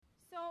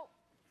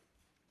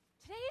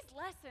today's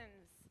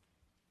lessons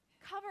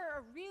cover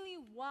a really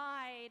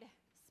wide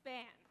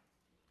span.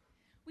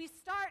 We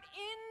start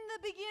in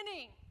the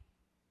beginning,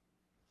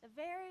 the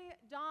very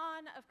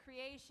dawn of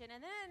creation,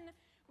 and then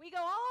we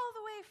go all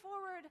the way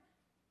forward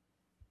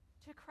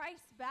to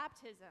Christ's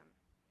baptism.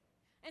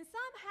 And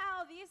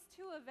somehow these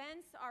two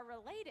events are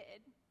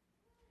related,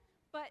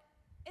 but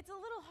it's a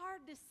little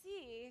hard to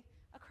see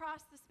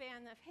across the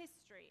span of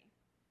history.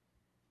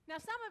 Now,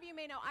 some of you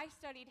may know I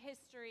studied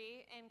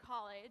history in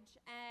college,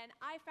 and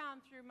I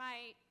found through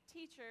my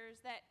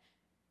teachers that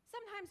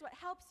sometimes what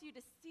helps you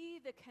to see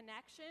the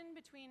connection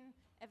between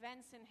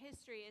events in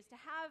history is to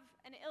have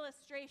an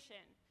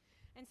illustration.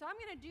 And so I'm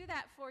going to do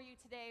that for you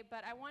today,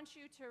 but I want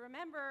you to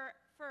remember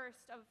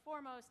first and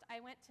foremost, I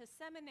went to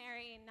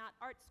seminary and not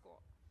art school.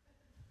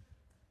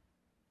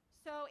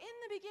 So in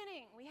the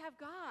beginning, we have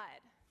God,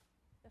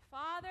 the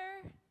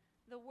Father,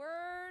 the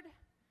Word,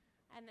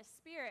 and the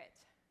Spirit.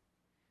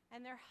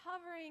 And they're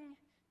hovering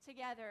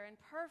together in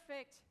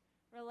perfect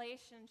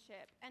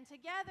relationship. And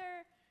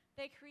together,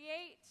 they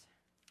create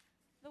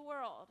the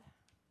world.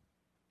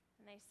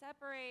 And they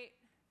separate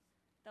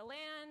the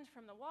land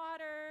from the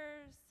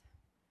waters.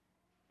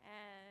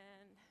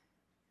 And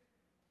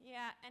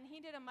he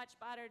did a much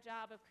better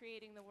job of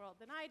creating the world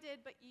than I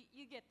did, but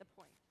you get the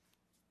point.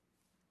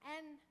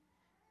 And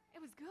it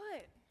was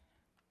good.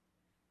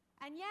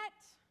 And yet,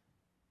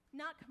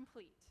 not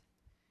complete.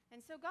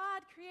 And so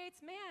God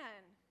creates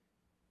man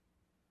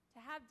to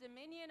have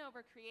dominion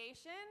over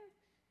creation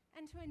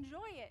and to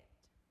enjoy it.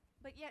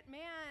 But yet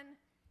man,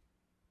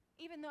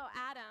 even though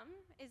Adam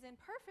is in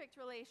perfect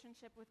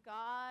relationship with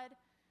God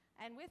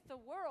and with the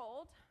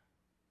world,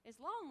 is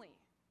lonely.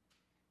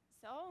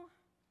 So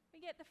we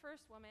get the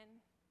first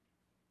woman.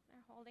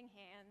 They're holding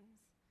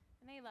hands,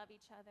 and they love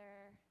each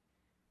other.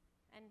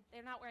 And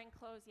they're not wearing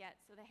clothes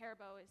yet, so the hair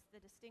bow is the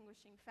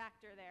distinguishing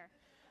factor there.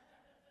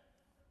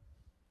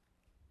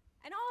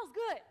 And all's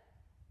good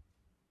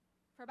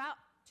for about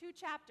 2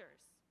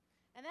 chapters.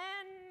 And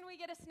then we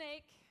get a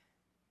snake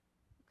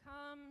who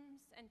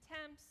comes and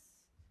tempts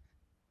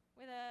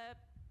with an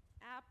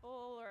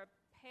apple or a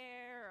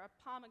pear or a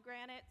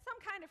pomegranate, some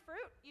kind of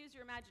fruit, use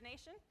your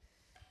imagination.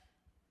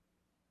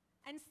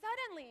 And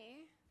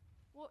suddenly,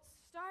 what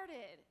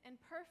started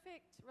in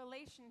perfect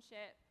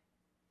relationship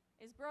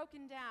is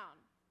broken down.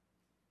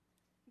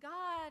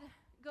 God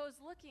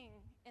goes looking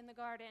in the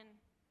garden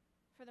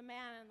for the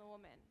man and the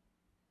woman.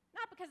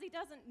 Not because he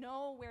doesn't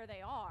know where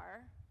they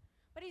are,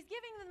 but he's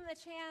giving them the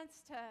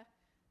chance to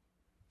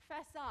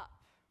fess up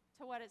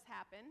to what has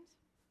happened.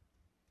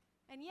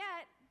 And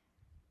yet,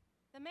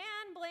 the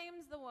man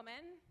blames the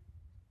woman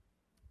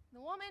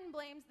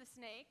blames the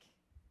snake,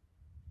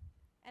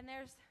 and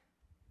there's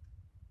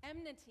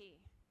enmity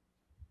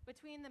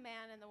between the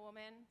man and the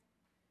woman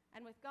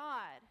and with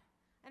God.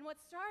 And what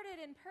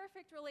started in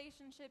perfect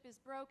relationship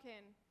is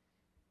broken,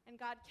 and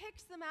God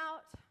kicks them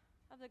out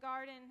of the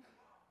garden.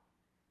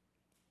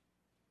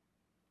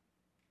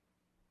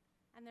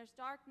 And there's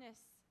darkness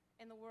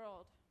in the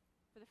world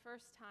for the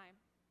first time,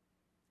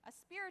 a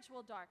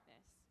spiritual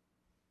darkness.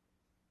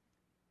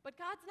 But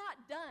God's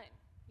not done.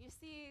 You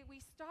see, we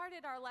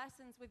started our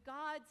lessons with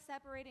God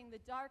separating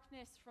the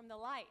darkness from the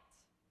light.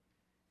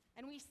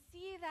 And we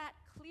see that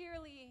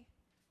clearly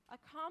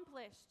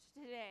accomplished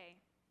today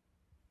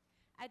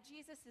at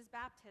Jesus'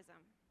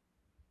 baptism.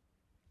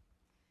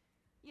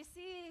 You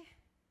see,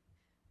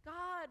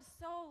 God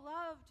so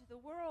loved the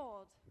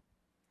world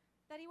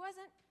that he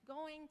wasn't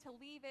going to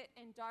leave it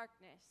in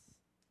darkness.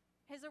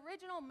 His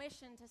original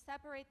mission to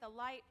separate the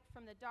light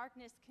from the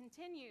darkness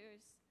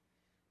continues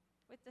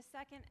with the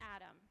second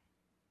Adam.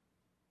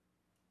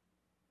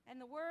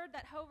 And the Word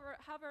that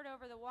hovered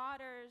over the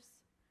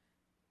waters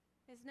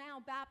is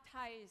now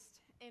baptized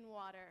in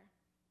water.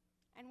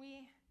 And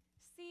we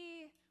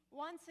see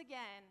once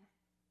again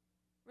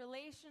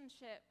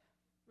relationship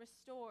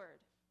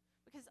restored,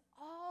 because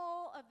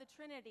all of the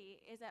Trinity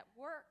is at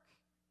work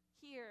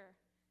here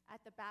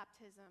at the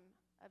baptism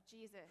of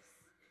Jesus.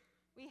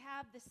 We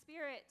have the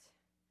Spirit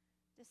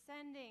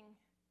descending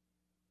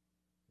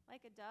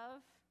like a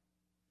dove,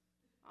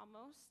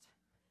 almost.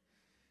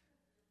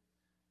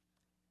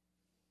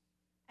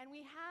 And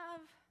we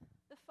have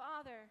the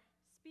Father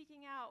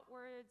speaking out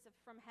words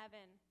from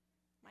heaven,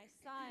 "My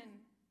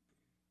Son,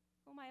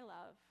 whom I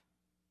love."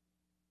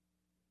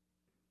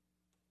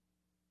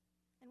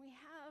 And we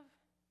have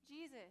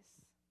Jesus,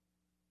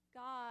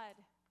 God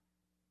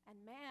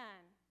and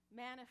man,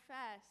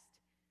 manifest,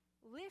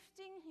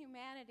 lifting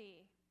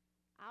humanity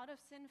out of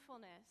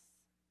sinfulness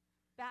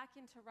back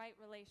into right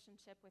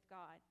relationship with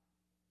God.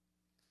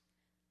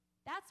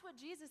 That's what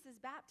Jesus'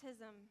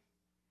 baptism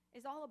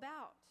is all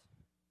about.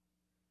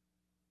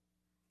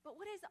 But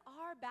what is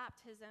our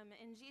baptism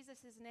in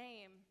Jesus'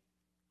 name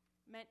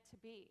meant to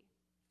be?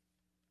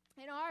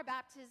 In our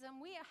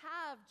baptism, we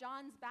have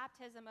John's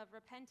baptism of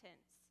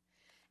repentance.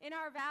 In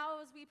our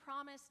vows, we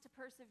promise to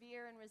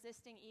persevere in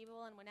resisting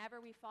evil, and whenever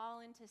we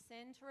fall into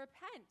sin, to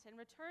repent and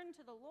return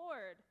to the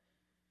Lord.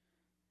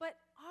 But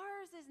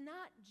ours is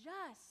not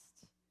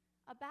just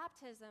a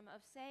baptism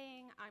of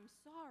saying, "I'm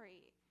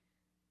sorry,"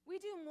 We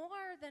do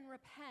more than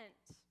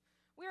repent.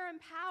 We are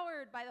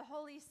empowered by the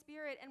Holy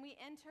Spirit, and we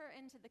enter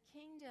into the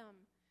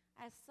kingdom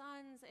as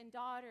sons and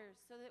daughters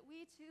so that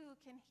we too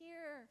can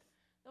hear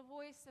the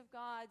voice of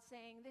God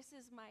saying, "This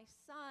is my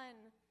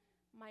son,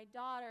 my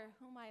daughter,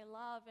 whom I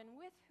love, and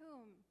with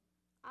whom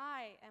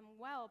I am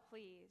well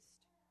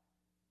pleased."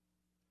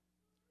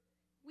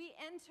 We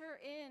enter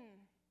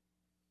in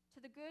to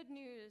the good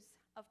news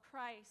of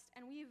Christ,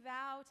 and we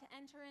vow to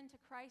enter into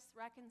Christ's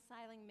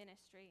reconciling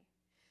ministry,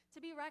 to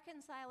be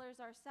reconcilers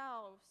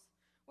ourselves.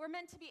 We're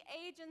meant to be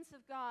agents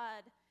of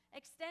God,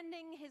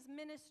 extending his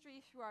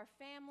ministry through our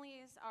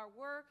families, our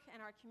work,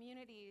 and our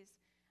communities.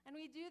 And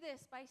we do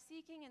this by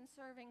seeking and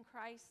serving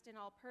Christ in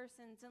all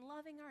persons and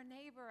loving our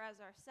neighbor as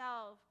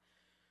ourselves.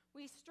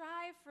 We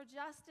strive for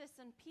justice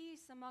and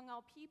peace among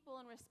all people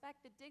and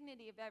respect the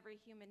dignity of every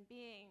human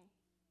being.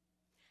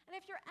 And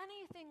if you're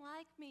anything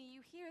like me,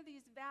 you hear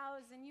these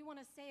vows and you want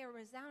to say a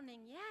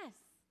resounding yes.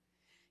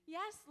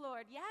 Yes,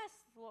 Lord.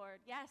 Yes,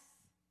 Lord. Yes.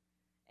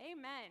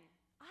 Amen.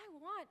 I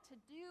want to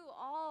do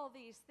all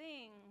these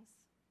things.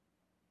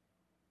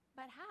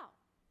 But how?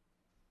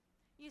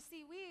 You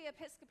see, we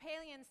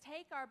Episcopalians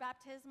take our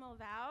baptismal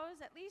vows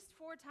at least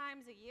 4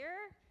 times a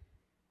year,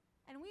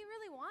 and we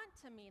really want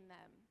to mean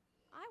them.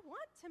 I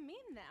want to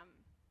mean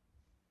them.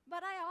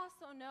 But I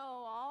also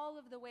know all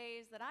of the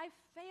ways that I've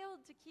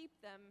failed to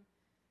keep them.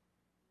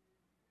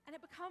 And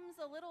it becomes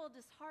a little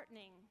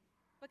disheartening,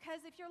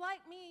 because if you're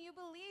like me, you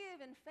believe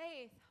in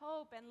faith,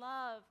 hope, and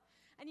love,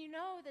 and you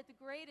know that the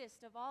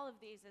greatest of all of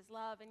these is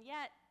love. And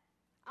yet,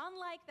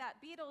 unlike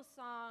that Beatles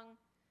song,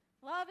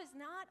 love is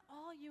not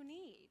all you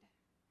need.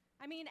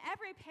 I mean,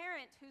 every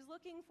parent who's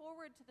looking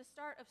forward to the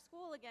start of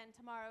school again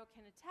tomorrow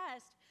can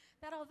attest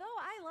that although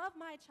I love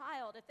my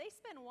child, if they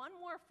spend one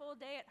more full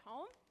day at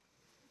home,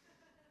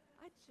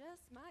 I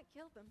just might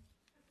kill them.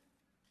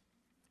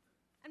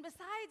 And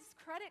besides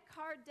credit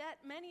card debt,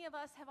 many of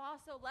us have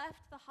also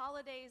left the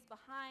holidays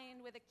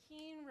behind with a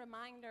keen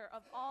reminder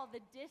of all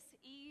the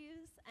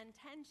dis-ease and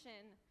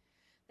tension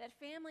that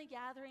family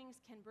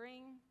gatherings can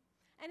bring.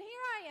 And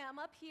here I am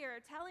up here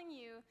telling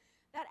you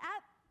that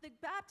at the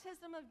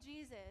baptism of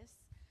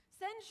Jesus,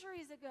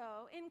 centuries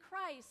ago, in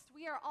Christ,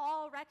 we are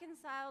all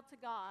reconciled to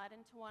God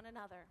and to one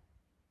another.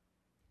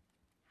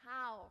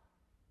 How?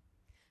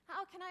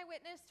 How can I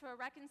witness to a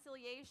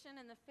reconciliation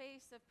in the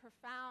face of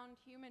profound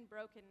human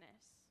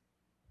brokenness?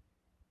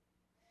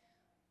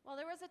 Well,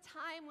 there was a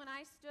time when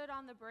I stood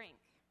on the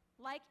brink.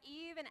 Like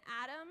Eve and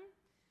Adam,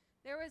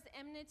 there was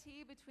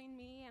enmity between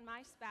me and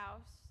my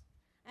spouse.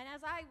 And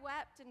as I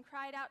wept and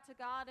cried out to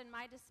God in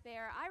my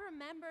despair, I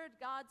remembered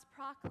God's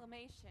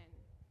proclamation.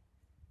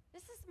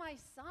 This is my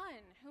son,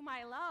 whom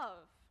I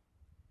love.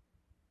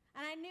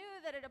 And I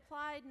knew that it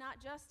applied not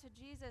just to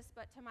Jesus,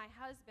 but to my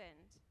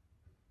husband.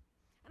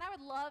 And I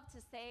would love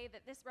to say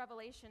that this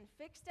revelation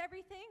fixed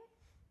everything,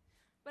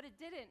 but it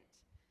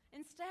didn't.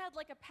 Instead,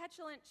 like a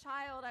petulant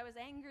child, I was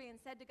angry and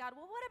said to God,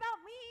 "Well, what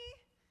about me?"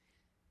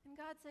 And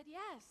God said,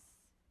 "Yes,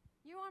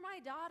 you are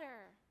my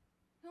daughter,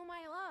 whom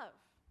I love."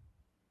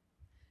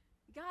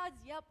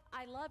 God's "yep,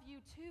 I love you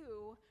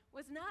too"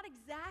 was not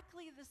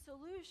exactly the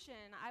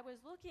solution I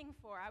was looking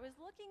for. I was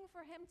looking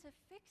for him to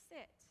fix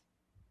it.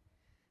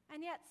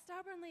 And yet,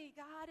 stubbornly,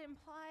 God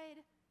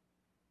implied,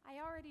 "I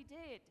already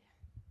did.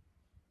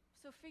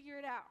 So figure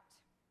it out."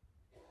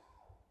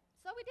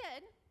 So we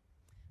did.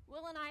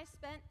 Will and I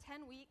spent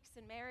 10 weeks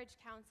in marriage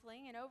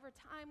counseling, and over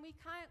time we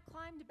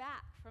climbed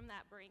back from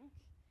that brink,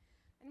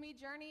 and we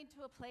journeyed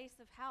to a place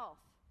of health.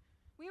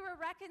 We were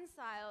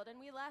reconciled, and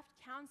we left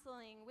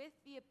counseling with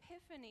the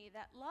epiphany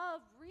that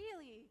love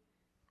really,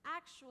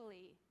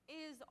 actually,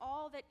 is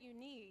all that you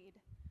need.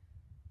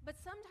 But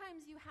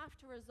sometimes you have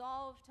to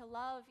resolve to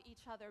love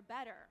each other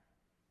better.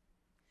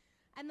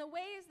 And the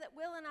ways that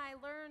Will and I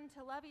learn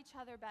to love each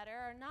other better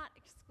are not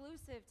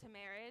exclusive to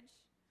marriage.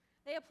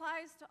 They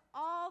apply to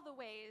all the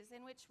ways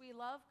in which we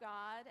love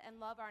God and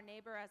love our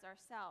neighbor as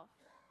ourselves.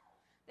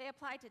 They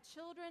apply to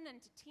children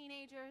and to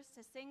teenagers,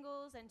 to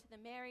singles and to the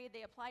married.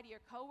 They apply to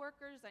your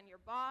coworkers and your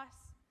boss.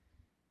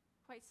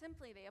 Quite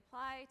simply, they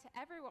apply to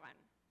everyone.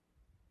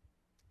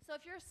 So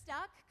if you're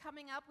stuck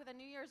coming up with a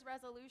New Year's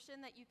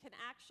resolution that you can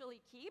actually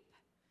keep,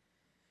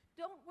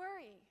 don't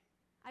worry.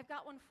 I've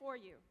got one for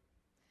you.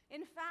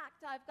 In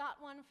fact, I've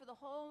got one for the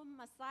whole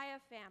Messiah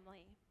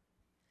family.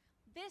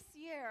 This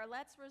year,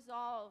 let's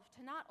resolve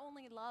to not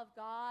only love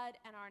God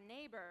and our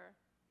neighbor,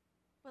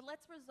 but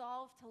let's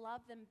resolve to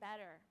love them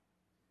better.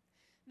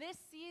 This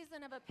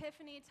season of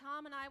Epiphany,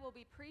 Tom and I will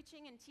be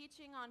preaching and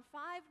teaching on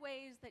 5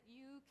 ways that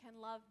you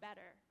can love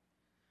better.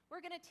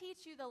 We're going to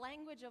teach you the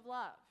language of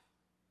love.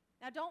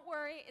 Now, don't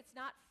worry, it's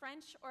not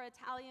French or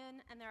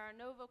Italian, and there are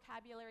no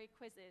vocabulary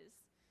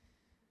quizzes.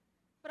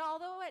 But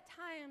although at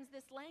times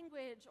this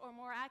language, or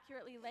more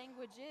accurately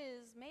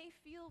languages, may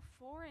feel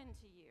foreign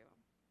to you,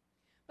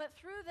 but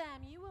through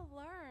them you will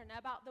learn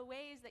about the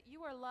ways that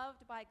you are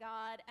loved by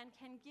God and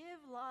can give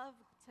love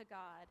to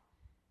God,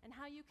 and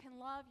how you can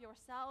love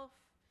yourself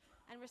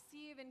and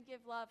receive and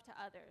give love to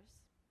others.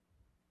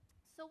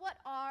 So what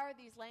are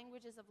these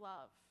languages of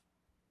love?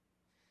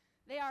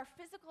 They are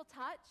physical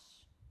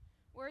touch,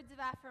 words of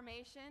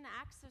affirmation,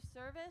 acts of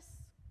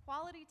service,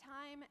 quality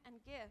time,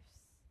 and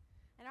gifts.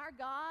 And our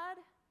God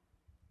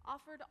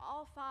offered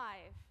all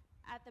five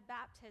at the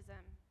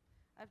baptism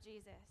of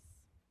Jesus.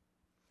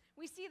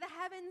 We see the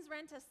heavens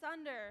rent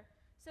asunder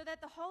so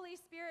that the Holy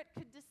Spirit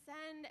could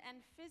descend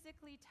and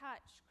physically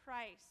touch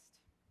Christ.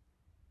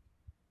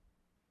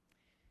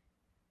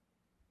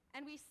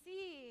 And we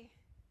see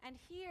and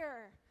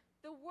hear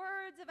the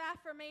words of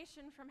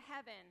affirmation from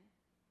heaven,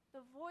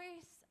 the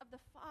voice of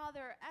the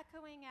Father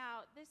echoing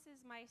out, "This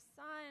is my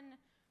Son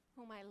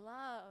whom I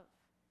love.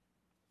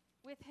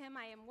 With him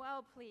I am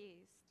well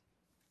pleased."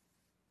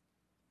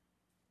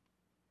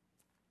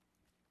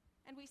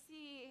 And we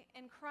see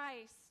in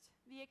Christ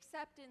the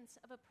acceptance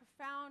of a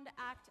profound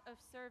act of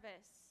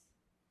service.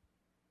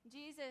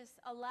 Jesus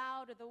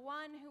allowed the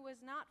one who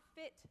was not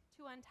fit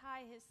to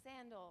untie his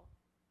sandal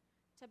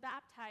to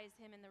baptize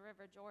him in the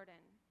River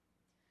Jordan.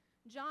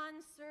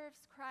 John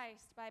serves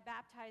Christ by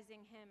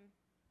baptizing him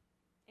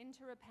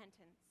into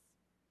repentance.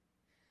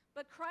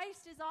 But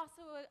Christ is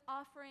also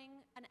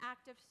offering an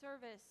act of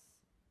service.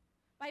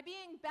 By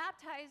being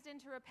baptized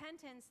into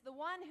repentance, the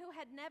one who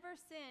had never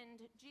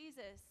sinned,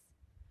 Jesus,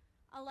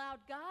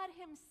 allowed God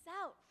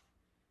himself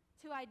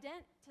to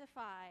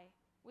identify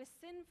with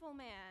sinful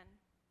man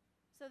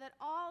so that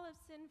all of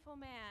sinful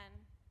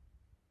man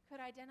could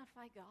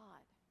identify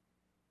God.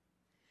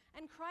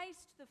 And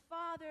Christ, the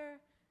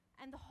Father,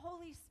 and the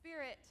Holy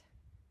Spirit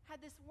had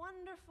this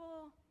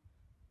wonderful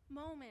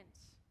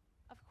moment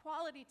of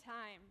quality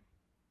time.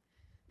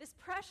 This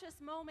precious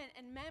moment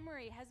and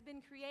memory has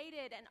been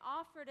created and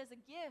offered as a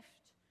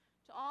gift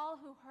to all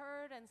who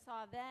heard and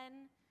saw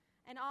then,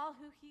 and all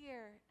who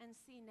hear and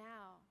see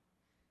now.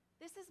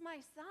 "This is my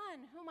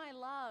Son, whom I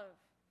love,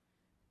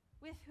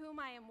 with whom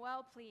I am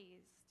well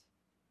pleased."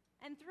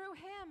 And through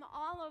him,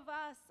 all of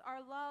us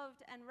are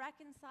loved and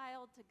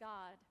reconciled to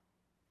God.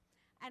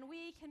 And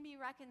we can be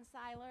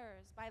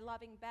reconcilers by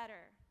loving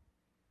better,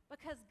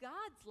 because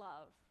God's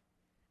love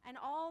and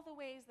all the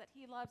ways that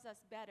he loves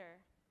us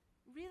better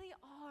really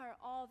are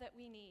all that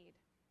we need.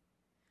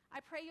 I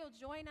pray you'll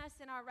join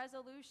us in our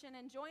resolution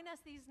and join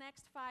us these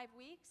next 5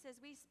 weeks as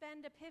we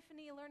spend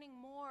Epiphany learning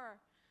more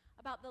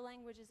about the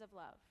languages of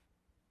love.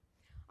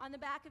 On the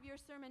back of your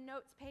sermon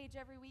notes page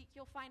every week,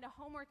 you'll find a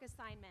homework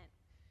assignment.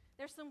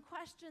 There's some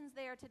questions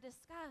there to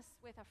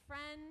discuss with a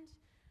friend,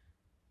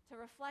 to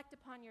reflect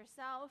upon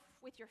yourself,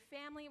 with your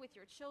family, with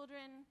your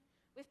children,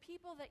 with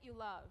people that you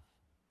love.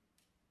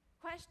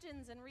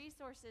 Questions and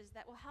resources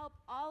that will help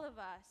all of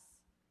us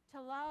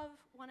to love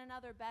one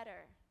another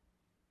better.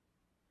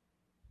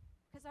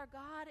 Because our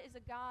God is a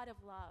God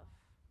of love.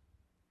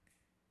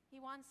 He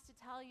wants to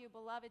tell you,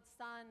 beloved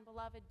son,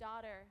 beloved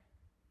daughter,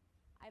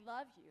 I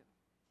love you.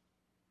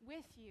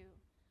 With you,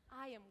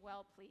 I am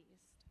well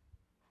pleased.